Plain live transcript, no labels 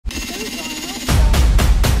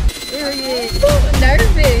Period. I'm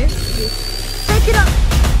nervous. Take it up.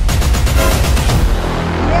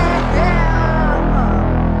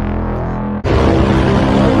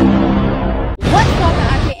 What's going on,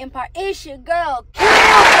 RJ Empire? It's your girl, Kijette.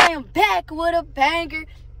 I am back with a banger.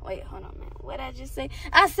 Wait, hold on, man. What did I just say?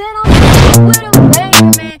 I said I'm back with a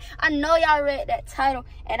banger, man. I know y'all read that title,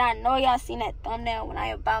 and I know y'all seen that thumbnail when I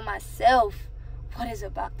am by myself. What is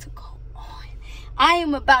about to go on? I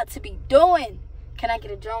am about to be doing. Can I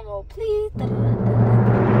get a drum roll, please? Taking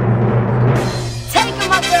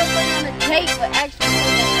my girlfriend on a date, but actually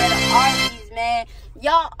taking her to ARBY'S, man.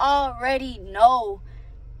 Y'all already know.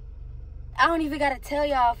 I don't even gotta tell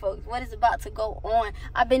y'all folks what is about to go on.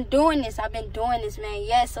 I've been doing this, man.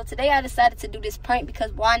 Yes, so today I decided to do this prank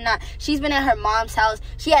because why not? She's been at her mom's house.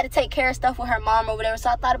 She had to take care of stuff with her mom or whatever,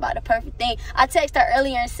 so I thought about the perfect thing. I texted her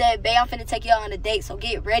earlier and said, babe, I'm finna take y'all on a date, so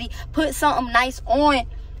get ready. Put something nice on.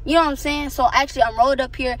 You know what I'm saying? So actually, I'm rolled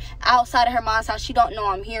up here outside of her mom's house. She don't know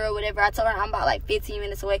I'm here or whatever. I told her I'm about like 15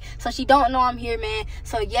 minutes away. So she don't know I'm here, man.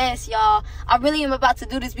 So yes, y'all, I really am about to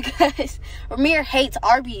do this because Ramir hates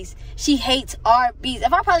ARBY'S. She hates ARBY'S.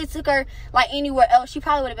 If I probably took her like anywhere else, she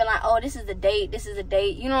probably would have been like, oh, this is a date. This is a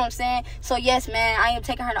date. You know what I'm saying? So yes, man, I am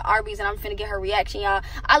taking her to ARBY'S and I'm finna get her reaction, y'all.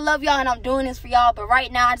 I love y'all and I'm doing this for y'all. But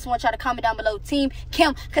right now, I just want y'all to comment down below Team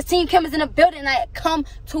Kim, because Team Kim is in the building and I come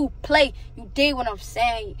to play. You dig what I'm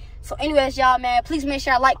saying? So anyways, y'all, man, please make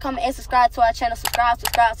sure I like, comment, and subscribe to our channel. Subscribe.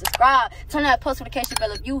 Turn that post notification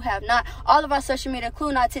bell if you have not. All of our social media,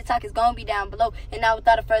 including our TikTok, is going to be down below. And now,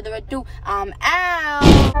 without further ado, I'm out.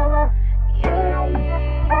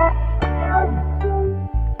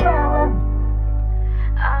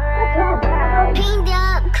 Pinged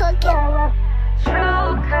up, cooking.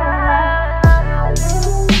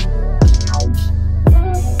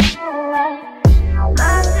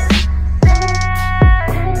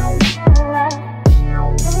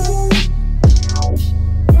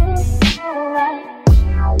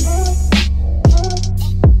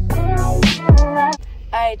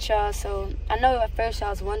 Alright, y'all, so I know at first y'all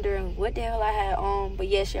was wondering what the hell I had on, but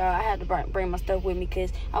yes, y'all, I had to bring my stuff with me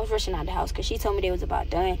because I was rushing out the house because she told me they was about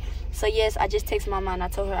done. So yes, I just texted my mom and I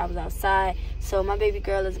told her I was outside. So my baby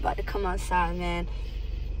girl is about to come outside, man.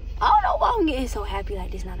 I don't know why I'm getting so happy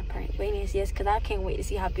like this, not a prank. But yes, because I can't wait to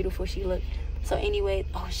see how beautiful she look. So anyway,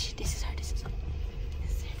 oh shit, this is her.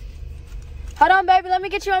 Hold on, baby, let me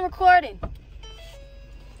get you on recording.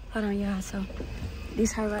 Hold on, y'all, so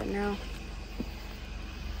this her right now.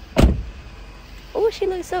 Oh, she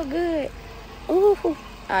looks so good. Ooh. All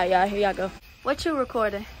right, y'all, here y'all go. What you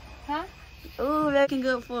recording? Huh? Ooh, looking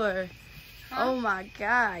good for her. Huh? Oh my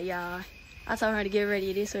God, y'all. I told her to get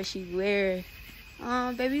ready. This is what she wear.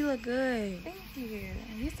 Baby, you look good. Thank you.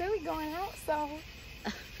 You said we going out, so.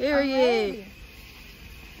 Period.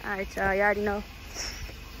 All right, y'all. You already know.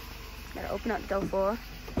 Gotta open up the door for her.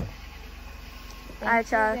 All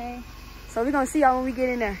right, y'all. So we're gonna see y'all when we get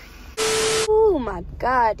in there. Oh my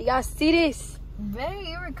God, do y'all see this? Babe,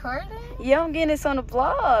 you recording? Yeah, I'm getting this on the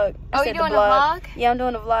vlog. Oh, you doing a vlog? Yeah, I'm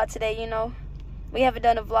doing a vlog today, you know. We haven't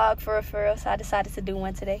done a vlog for real, so I decided to do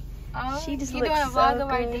one today. Oh, she just you looks doing a so vlog good. of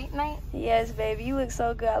our date night? Yes, baby, you look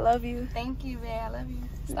so good. I love you. Thank you, babe. I love you.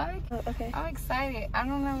 Sorry. Okay. I'm excited. I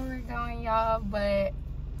don't know where we're going, y'all, but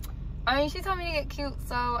I mean, she told me to get cute,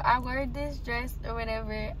 so I wear this dress or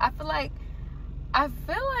whatever. I feel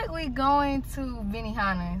like we going to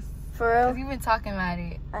Benihana's. For real? Cause you've been talking about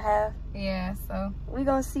it. I have. Yeah, so. We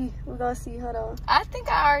gonna see. Hold on. I think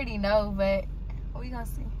I already know, but we gonna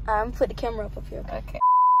see. All right, I'm gonna put the camera up here. Okay.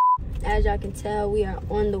 As y'all can tell, we are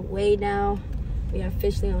on the way now. We are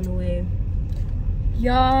officially on the way.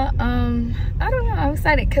 Y'all, I don't know. I'm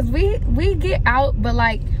excited because we get out, but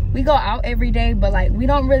like we go out every day, but like we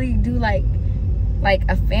don't really do like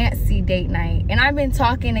a fancy date night. And I've been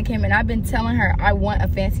talking to Kim and I've been telling her I want a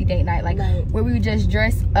fancy date night, like where we would just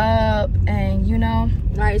dress up and you know.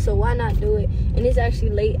 Alright, so why not do it? And it's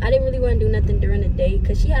actually late. I didn't really want to do nothing during the day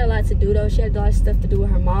because she had a lot to do though. She had a lot of stuff to do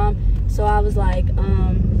with her mom. So I was like,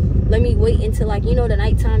 let me wait until like, you know, the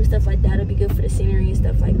nighttime stuff like that. It'll be good for the scenery and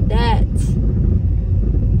stuff like that.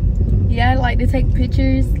 Yeah, I like to take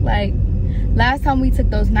pictures. Like last time we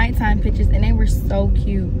took those nighttime pictures and they were so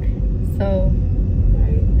cute. So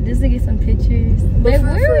just to get some pictures. But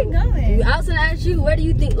where are we going? I was gonna ask you, where do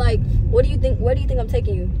you think where do you think I'm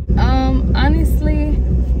taking you? Honestly,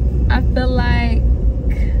 I feel like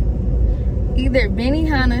either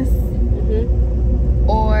Benihana's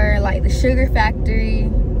or like the Sugar Factory.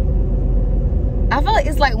 I feel like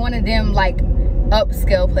it's like one of them like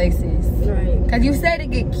upscale places. Right. Cause you said to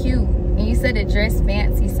get cute and you said to dress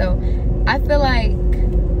fancy, so I feel like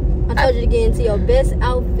I told you to get into your best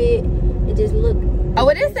outfit It just look. Oh,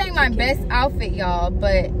 well, this ain't my best outfit, y'all,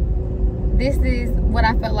 but this is what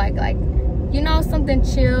I felt like, you know, something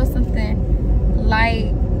chill, something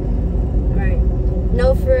light. Right.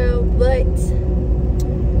 No, for real, but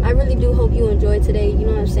I really do hope you enjoyed today. You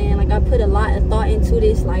know what I'm saying? Like, I put a lot of thought into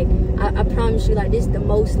this. Like, I promise you, like, this is the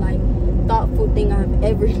most, like, thoughtful thing I've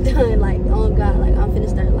ever done. Like, oh God, like, I'm finna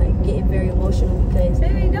start, like, getting very emotional because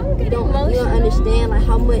Baby, don't get emotional. You don't understand, like,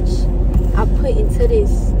 how much I put into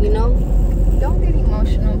this, you know? Don't get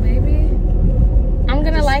emotional, baby. I'm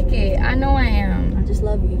gonna like it. I know I am. I just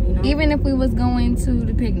love you, you know? Even if we was going to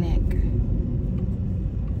the picnic.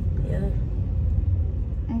 Yeah.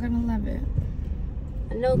 I'm gonna love it.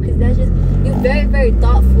 I know, because that's just, you're very, very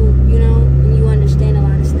thoughtful, you know? And you understand a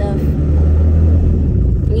lot of stuff.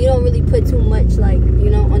 And you don't really put too much, like,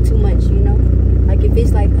 you know, on too much, you know? Like, if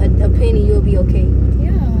it's like a penny, you'll be okay.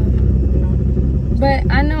 Yeah. You know?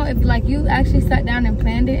 But I know if, like, you actually sat down and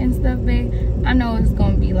planned it and stuff, babe, I know it's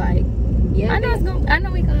gonna be like, yeah, I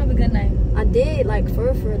know we gonna have a good night. I did, like,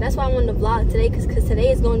 for real. That's why I wanted to vlog today, because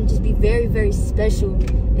today is going to just be very, very special.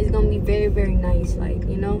 It's going to be very, very nice, like,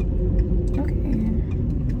 you know? Okay.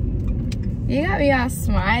 You got me all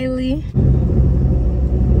smiley.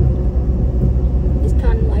 It's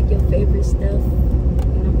kind of like your favorite stuff,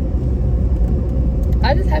 you know?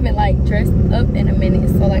 I just haven't, like, dressed up in a minute,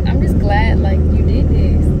 so, like, I'm just glad, like, you did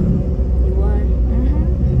this. You are?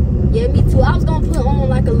 Mm-hmm. Yeah, me too. I was going to put on,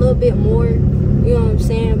 like, a little bit more, you know what I'm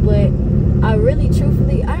saying? But I really,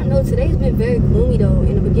 truthfully, I don't know. Today's been very gloomy, though.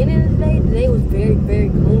 In the beginning of the day, today was very, very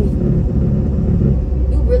gloomy.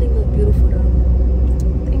 You really look beautiful, though.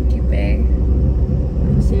 Thank you, babe.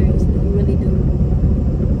 Seriously, you really do.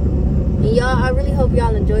 And y'all, I really hope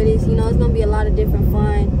y'all enjoy this. You know, it's gonna be a lot of different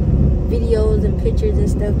fun videos and pictures and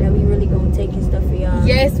stuff that we really gonna take and stuff for y'all.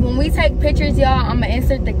 Yes, when we take pictures, y'all, I'm gonna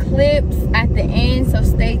insert the clips at the end, so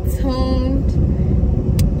stay tuned.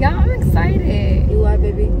 Y'all, I'm excited. You are,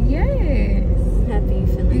 baby? Yes. I'm happy you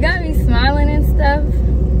feeling. You got me smiling and stuff.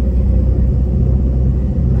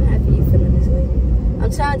 I'm happy you feeling this way.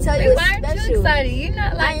 I'm trying to tell you, it's special. Why aren't you excited? You're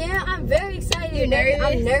not like. I am. I'm very excited. You're nervous?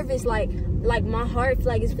 I'm nervous. Like my heart feel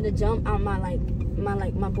like it's gonna jump out my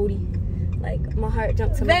booty. Like my heart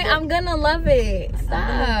jumped to my Babe, I'm gonna love it. Stop.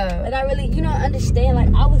 Like I really, you don't understand. Like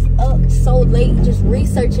I was up so late just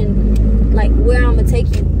researching like where I'm gonna take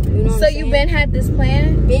you. You know what I'm saying? So you been had this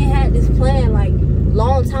plan? Been had this plan like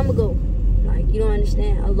long time ago. Like you don't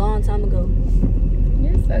understand. A long time ago.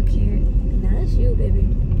 You're so cute. Nah, that's you, baby.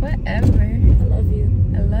 Whatever. I love you.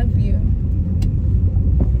 I love you.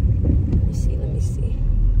 Let me see.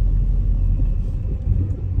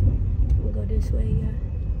 We'll go this way, yeah.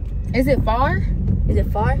 Is it far? Is it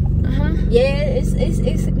far? Uh-huh. Yeah, it's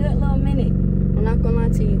a good little minute. I'm not gonna lie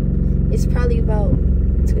to you. It's probably about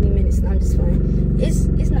 20 minutes. No, I'm just playing.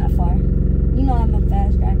 It's not far. You know I'm a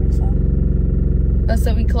fast driver, so. Oh,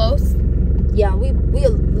 so we close? Yeah, we a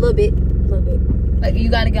little bit. Like you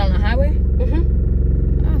gotta get on the highway? Mm-hmm.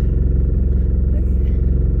 Oh.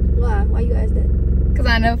 Why? Why you ask that? Cause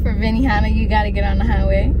I know for Benihana you gotta get on the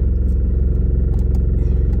highway.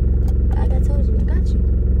 Like I told you, I got you.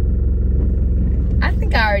 I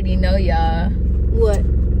think I already know y'all. What?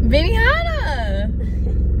 Benihana!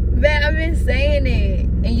 Man, I've been saying it.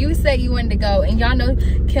 And you said you wanted to go. And y'all know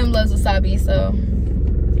Kim loves wasabi, so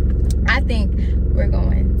I think we're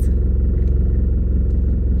going to.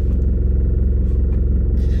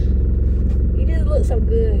 You just look so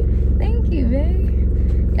good. Thank you,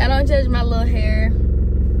 babe. Y'all don't judge my little hair.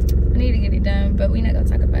 I need to get it done, but we're not gonna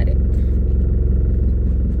talk about it.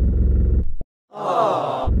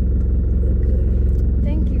 Oh.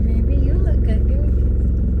 Thank you, baby. You look good. Give me a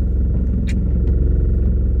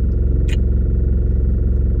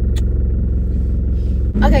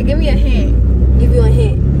kiss. Okay, give me a hint. Give you a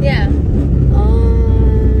hint. Yeah.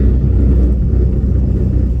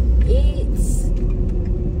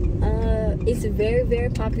 It's a very, very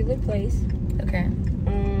popular place. Okay.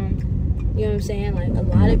 You know what I'm saying? Like a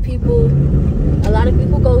lot of people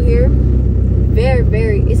go here. Very,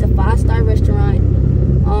 very. It's a 5-star restaurant.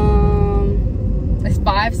 It's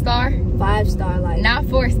 5-star? 5-star, like not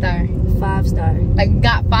 4-star. 5-star. Like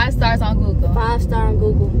got 5 stars on Google. 5-star on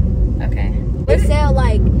Google. Okay. They sell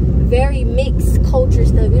like very mixed culture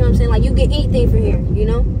stuff. You know what I'm saying? Like you get anything from here. You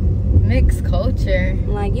know? Mixed culture.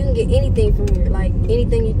 Like you can get anything from here. Like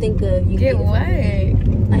anything you think of, you get what?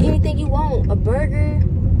 Like anything you want. A burger.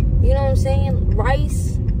 You know what I'm saying?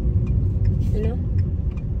 Rice. You know?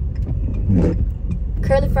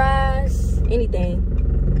 Curly fries. Anything.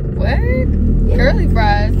 What? Yeah. Curly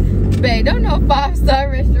fries? Babe, don't no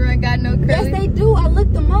 5-star restaurant got no curly. Yes, they do. I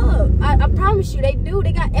looked them up. I promise you, they do.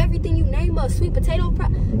 They got everything you name up. Sweet potato,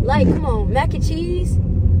 like, come on, mac and cheese.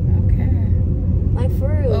 Okay. Like, for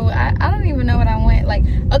real. Oh, I don't even know what I want. Like,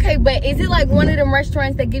 okay, but is it like one of them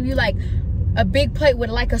restaurants that give you like a big plate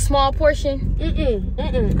with like a small portion?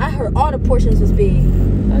 I heard all the portions was big.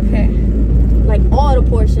 Okay. Like all the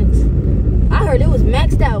portions. I heard it was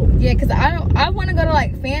maxed out. Yeah, cause I want to go to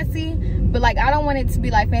like fancy, but like I don't want it to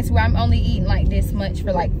be like fancy where I'm only eating like this much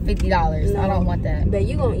for like $50. No, I don't want that. But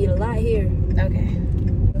you gonna eat a lot here. Okay.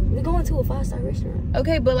 We're going to a 5-star restaurant.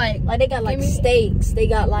 Okay, but like they got like steaks. They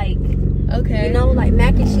got like, okay, you know, like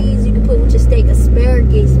mac and cheese you can put with your steak,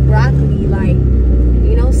 asparagus, broccoli, like,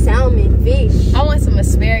 you know, salmon, fish. I want some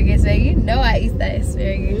asparagus, babe. You know I eat that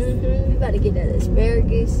asparagus. You gotta get that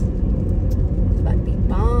asparagus. It's about to be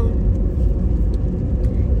bomb.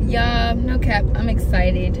 Yeah, no cap. I'm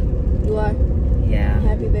excited. You are? Yeah. I'm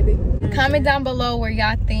happy, baby. Comment down below where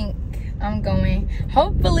y'all think I'm going.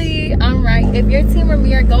 Hopefully I'm right. If you're Team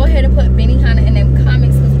Ramir, go ahead and put Benihana in them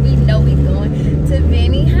comments because we know we going to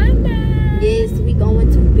Benihana. Yes, we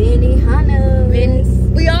going to Benihana.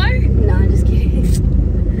 We are? No, I'm just kidding.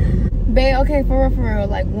 Babe, okay, for real.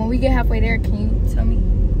 Like, when we get halfway there, can you tell me?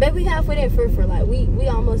 Babe, we halfway there for real. Like, we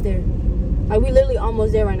almost there. Like, we literally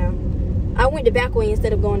almost there right now. I went the back way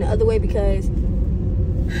instead of going the other way because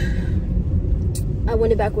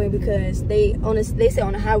they say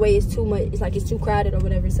on the highway it's too much. It's like it's too crowded or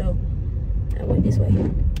whatever. So I went this way.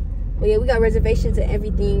 But yeah, we got reservations and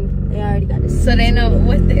everything. They already got this. So they know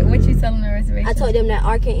what you telling the reservations? I told them that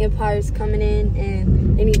Arcane Empire's coming in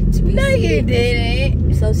and they need to be. No, you didn't.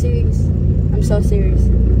 I'm so serious. I'm so serious.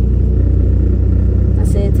 I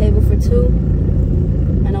said table for 2,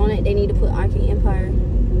 and on it they need to put Arcane Empire.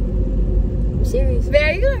 I'm serious. Babe,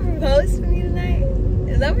 are you gonna propose to me tonight?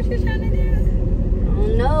 Is that what you're trying to do? I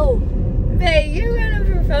don't know. Babe, you gonna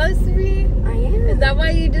propose to me? I am. Is that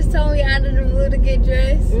why you just told me out of the blue to get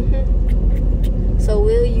dressed? So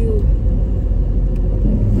will you,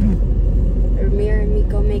 Ramir and me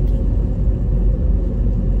go make it?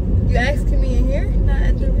 You asking me in here? Not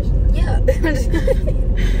at the restaurant? Yeah.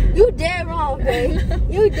 You dead wrong, babe.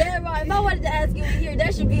 You dead wrong. If I wanted to ask you in here,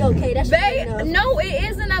 that should be okay. That should be enough. No, it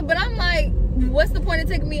isn't. But I'm like, what's the point of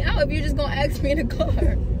taking me out if you're just gonna ask me in the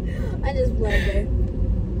car? I just playing, babe.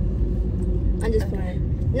 I'm just playing.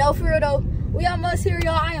 No, for real though. We almost here,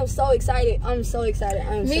 y'all. I am so excited. I'm so excited.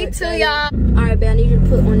 Me too, y'all. Alright, babe. I need you to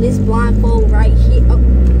put on this blindfold right here. Oh. I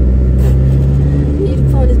need you to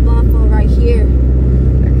put on this blindfold right here.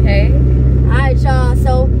 Okay. Alright, y'all.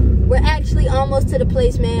 So we're actually almost to the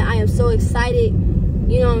place, man. I am so excited.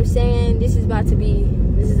 You know what I'm saying? This is about to be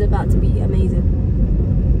amazing.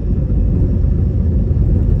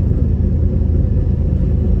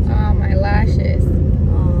 Oh, my lashes.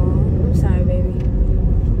 Oh, I'm sorry, baby.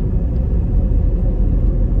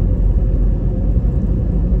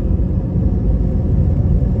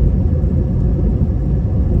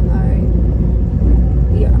 Alright.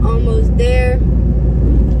 We are almost there.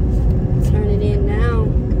 Turn it in now.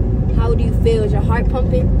 How do you feel? Is your heart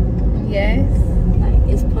pumping? Yes. Like,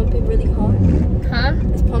 it's pumping really hard? Huh?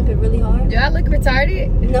 It's pumping really hard? Do I look retarded?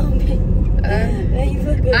 No, man, you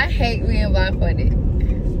look good. I hate being blindfolded.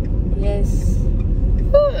 Yes.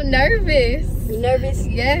 Ooh, I'm nervous. You nervous?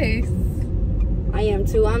 Yes. I am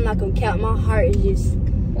too. I'm not gonna count. My heart is just.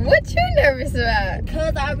 What you nervous about?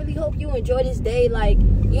 Cause I really hope you enjoy this day. Like,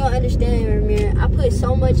 you don't understand, man. I put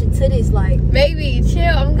so much into this. Like, baby,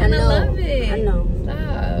 chill. I'm gonna love it. I know.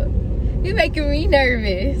 Stop. You're making me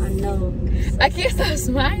nervous. I know. I can't stop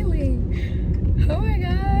smiling. Oh my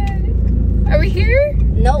god. Are we here?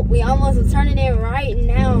 Nope. We almost are turning in right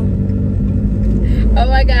now. Oh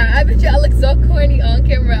my god. I bet y'all look so corny on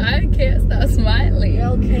camera. I can't stop smiling.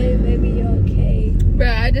 You're okay, baby. You're okay. Bro,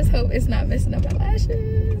 I just hope it's not messing up my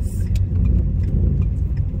lashes.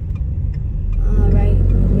 Alright.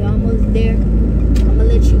 We're almost there. I'm gonna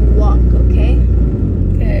let you walk, okay?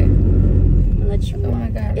 Okay. I'm gonna let you walk. Oh my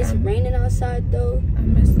god. It's raining outside though.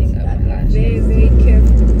 I'm messing up my lashes. Very, very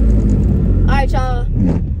careful. Alright, y'all.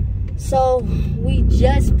 So we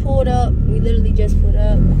just pulled up. We literally just pulled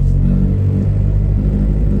up.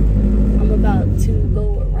 I'm about to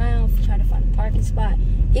go around, try to find a parking spot.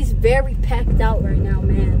 It's very packed out right now,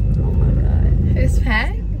 man. Oh my god. It's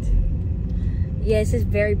packed? Yes, it's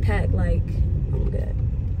very packed. Like, I'm good.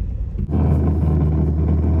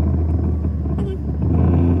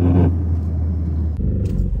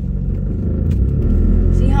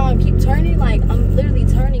 See how I keep turning? Like, I'm literally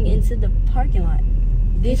turning into the parking lot.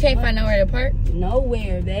 You can't find nowhere to park?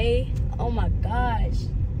 Nowhere, babe. Oh my gosh.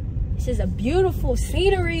 This is a beautiful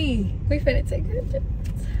scenery. We finna take good pictures.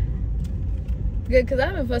 Good, because I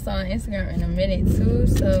haven't posted on Instagram in a minute too,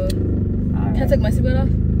 so. Right. Can I take my seatbelt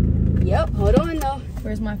off? Yep, hold on though.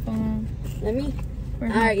 Where's my phone? Let me.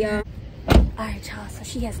 Alright, y'all. Alright, y'all. So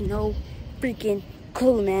she has no freaking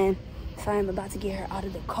clue, man. So I'm about to get her out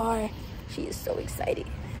of the car. She is so excited.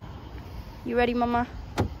 You ready, mama?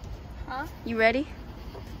 Huh? You ready?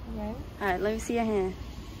 Yeah. Alright, let me see your hand.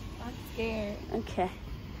 I'm scared. Okay.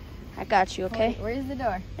 I got you, okay? Where's the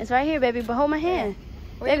door? It's right here, baby, but hold my hand.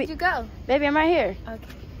 Where did you go? Baby, I'm right here.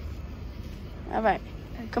 Okay. All right.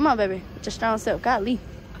 Okay. Come on, baby. With your strong self. Golly.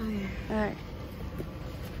 Okay. All right.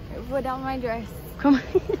 Put down my dress. Come on.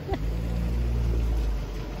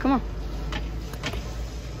 Come on.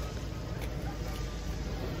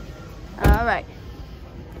 All right.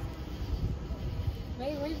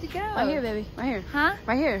 Wait, where did you go? Right here, baby. Right here. Huh?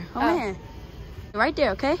 Right here. Hold my hand. Right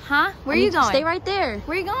there, okay? Huh? Where are you going? Stay right there.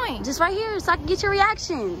 Where are you going? Just right here so I can get your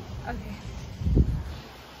reaction. Okay.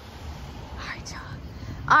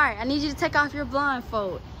 All right, I need you to take off your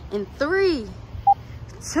blindfold. In 3,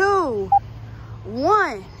 2,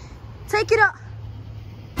 1. Take it up.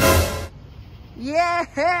 Yeah.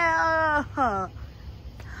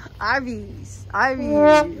 Arby's.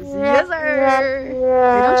 Yes, sir. Hey,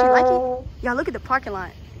 don't you like it? Y'all, look at the parking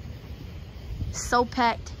lot. So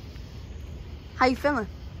packed. How you feeling?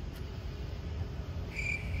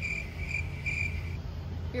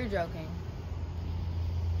 You're joking.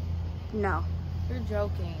 No. You're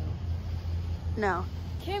joking. No.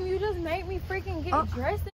 Kim, you just made me freaking get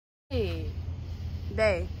dressed in.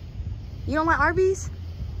 Babe, you don't like Arby's?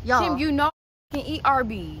 Y'all. Kim, you know I can eat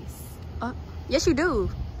Arby's. Yes, you do.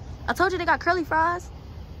 I told you they got curly fries.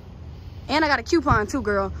 And I got a coupon too,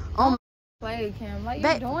 girl. Oh, play, Kim. Like,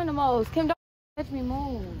 you're doing the most. Kim, don't touch me.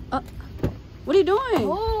 Move. What are you doing?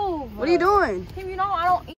 Move. What are you doing? Kim, you know I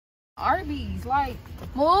don't eat Arby's. Like,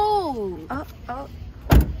 move.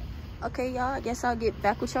 Okay, y'all. I guess I'll get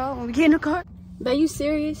back with y'all when we get in the car. Babe, you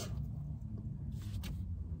serious?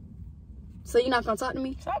 So you're not gonna talk to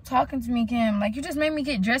me? Stop talking to me, Kim. Like, you just made me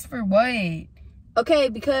get dressed for what? Okay,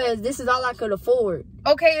 because this is all I could afford.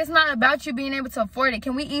 Okay, it's not about you being able to afford it.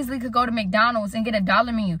 Can we easily could go to McDonald's and get $1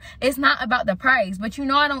 menu? It's not about the price. But you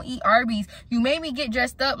know I don't eat Arby's. You made me get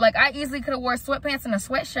dressed up. Like, I easily could have wore sweatpants and a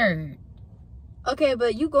sweatshirt. Okay,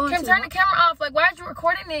 but you going Kim, turn the camera off. Like, why are you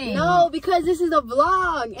recording it? No, because this is a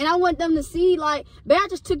vlog. And I want them to see, like, babe, I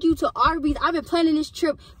just took you to Arby's. I've been planning this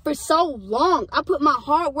trip for so long. I put my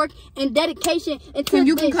hard work and dedication into Kim,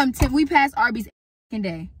 you can come. We pass Arby's every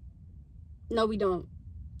day. No, we don't.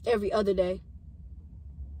 Every other day.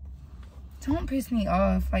 Don't piss me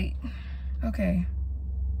off. Like, okay.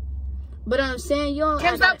 But I'm saying, yo,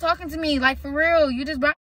 Kim, stop talking to me. Like, for real. You just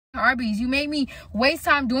brought Arby's. You made me waste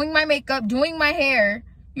time doing my makeup, doing my hair.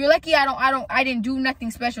 You're lucky I didn't do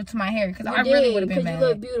nothing special to my hair, because I really would have been mad. You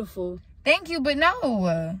look beautiful. Thank you, but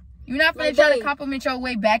no. You're not gonna try to compliment your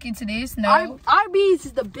way back into this. No. Arby's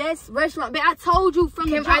is the best restaurant. But I told you from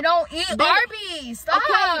Kim, the jump. I don't eat Arby's. Stop.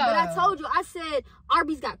 Okay, but I told you. I said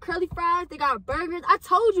Arby's got curly fries. They got burgers. I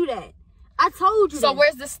told you that. So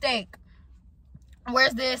where's the steak?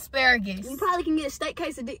 Where's the asparagus? You probably can get a steak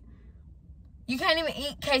quesadilla. You can't even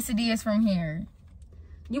eat quesadillas from here.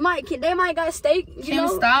 They might got steak. You know,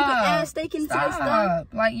 stop. You can add steak into their stuff.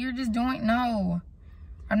 Like, you're just doing, no.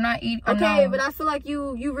 I'm not eating. Okay, but I feel like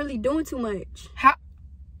you really doing too much. How?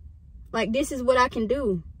 Like, this is what I can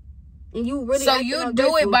do. And you really so you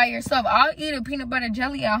do it by yourself. I'll eat a peanut butter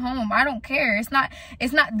jelly at home. I don't care. It's not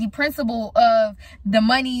the principle of the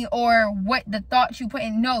money or what the thoughts you put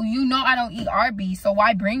in. No, you know I don't eat Arby's, so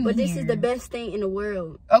why bring me But this here? is the best thing in the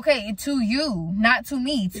world. Okay, to you, not to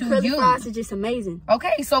me. To curly you. Fries is just amazing.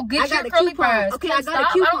 Okay, so get your curly fries. Okay, I got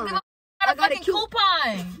a coupon. I don't give a fucking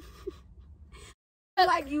coupon.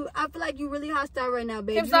 I feel like you really hostile right now,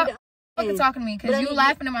 baby. Stop fucking talking to me, because you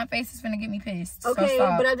laughing in my face is finna get me pissed. Okay,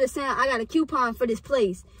 so but I'm just saying I got a coupon for this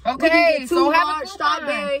place. Okay, so have a coupon.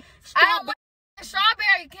 Strawberry. I don't want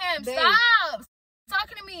strawberry, Kim. Babe. Stop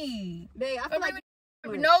talking to me. Babe, I feel like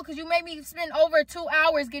no, because you made me spend over 2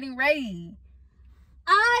 hours getting ready.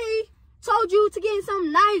 I told you to get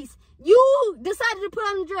something nice. You decided to put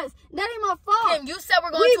on the dress. That ain't my fault. Kim, you said we're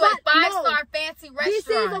going to a 5-star fancy restaurant. This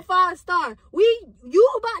is a 5-star. You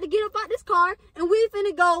about to get up out this car and we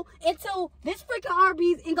finna go into this freaking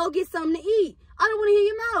Arby's and go get something to eat. I don't want to hear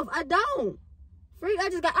your mouth. I don't. Freak,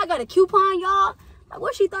 I got a coupon, y'all. Like,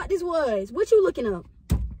 what she thought this was? What you looking up?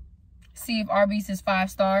 See if Arby's is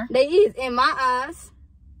 5-star. They is in my eyes.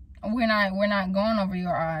 We're not going over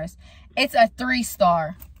your eyes. It's a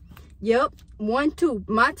 3-star. Yep. 1, 2.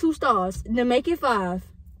 My 2 stars to make it 5.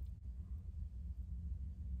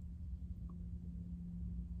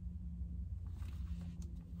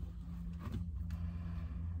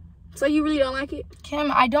 So you really don't like it?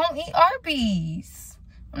 Kim, I don't eat Arby's.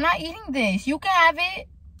 I'm not eating this. You can have it.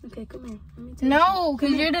 Okay, come here. No,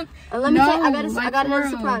 because you're the... let me tell you, I got another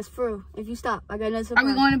surprise, for real. If you stop, I got another surprise. Are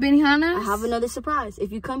we going to Benihana's? I have another surprise.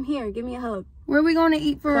 If you come here, give me a hug. Where are we going to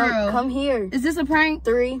eat for real? Come here. Is this a prank?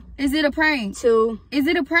 3. Is it a prank? 2. Is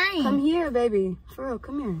it a prank? Come here, baby. For real,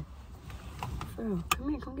 come here. For real, come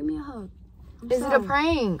here. Come give me a hug. Is it a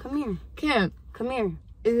prank? Come here. Kim. Come here.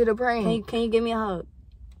 Is it a prank? Can you give me a hug?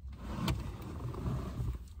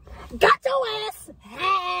 Got your ass!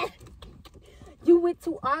 You went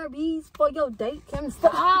to Arby's for your date? Kim,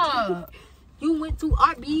 stop. You went to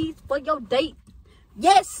Arby's for your date?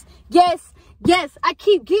 Yes, yes, yes. I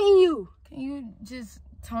keep getting you. Can you just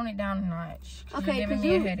tone it down a notch? Okay, you're giving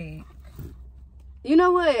me a headache. You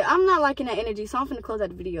know what? I'm not liking that energy, so I'm finna close out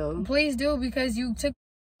the video. Please do, because you took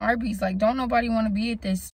Arby's. Like, don't nobody want to be at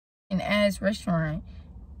this ass restaurant.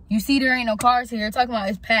 You see there ain't no cars here. You're talking about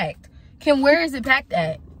it's packed. Kim, where is it packed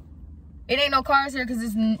at? It ain't no cars here because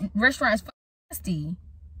this restaurant is nasty.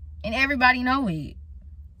 And everybody know it.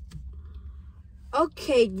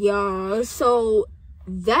 Okay, y'all. So,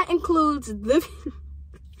 that includes the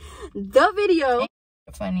video.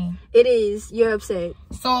 Funny. It is. You're upset.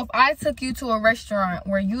 So, if I took you to a restaurant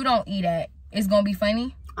where you don't eat at, it's going to be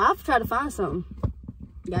funny? I'll try to find something.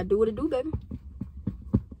 You gotta do what it do, baby.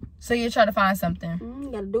 So, you try to find something? You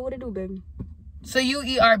gotta do what it do, baby. So, you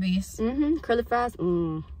eat Arby's? Curly fries?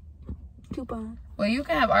 Coupon. Well, you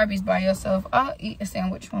can have Arby's by yourself. I'll eat a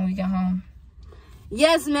sandwich when we get home.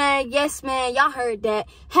 Yes, man. Yes, man. Y'all heard that.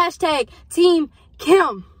 Hashtag Team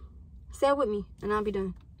Kim. Say it with me, and I'll be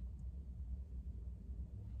done.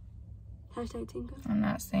 Hashtag Team Kim. I'm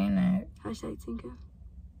not saying that. Hashtag Team Kim.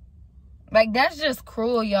 Like, that's just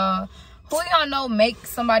cruel, y'all. Who y'all know make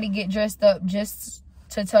somebody get dressed up just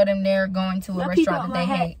to tell them they're going to a restaurant that they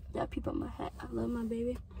hate? Y'all peep up my hat. I love my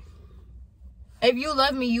baby. If you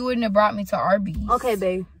love me, you wouldn't have brought me to Arby's. Okay,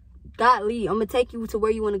 babe. God lead. I'm going to take you to where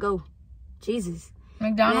you want to go. Jesus.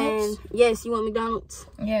 McDonald's? Man, yes, you want McDonald's?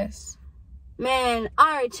 Yes. Man, all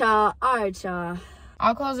right, y'all. All right, y'all.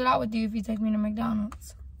 I'll close it out with you if you take me to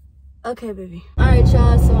McDonald's. Okay, baby. All right,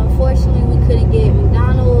 y'all. So, unfortunately, we couldn't get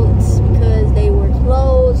McDonald's because they were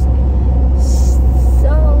closed.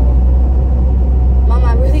 So, Mom,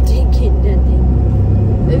 I really didn't get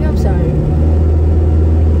nothing. Baby, I'm sorry.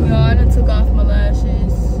 Yo, I done took off my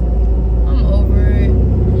lashes. I'm over it.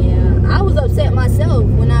 Yeah, I was upset myself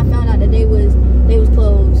when I found out that they was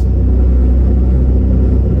closed.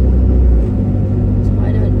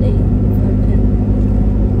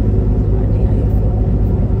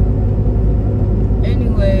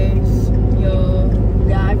 Anyways, yo.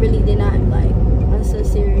 Yeah, I really did not, like, I'm so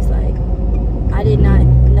serious, like, I did not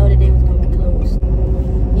know that they was gonna be closed.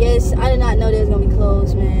 Yes, I did not know they was gonna be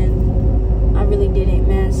closed, man. I really didn't,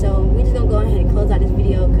 man. So we just gonna go ahead and close out this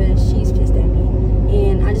video because she's pissed at me,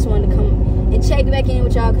 and I just wanted to come and check back in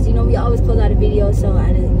with y'all because, you know, we always close out a video, so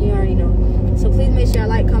you already know. So please make sure y'all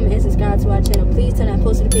like, comment, and subscribe to our channel. Please turn that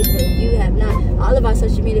post notification if you have not. All of our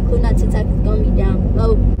social media, including our TikTok, is gonna be down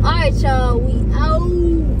below. All right, y'all, we out.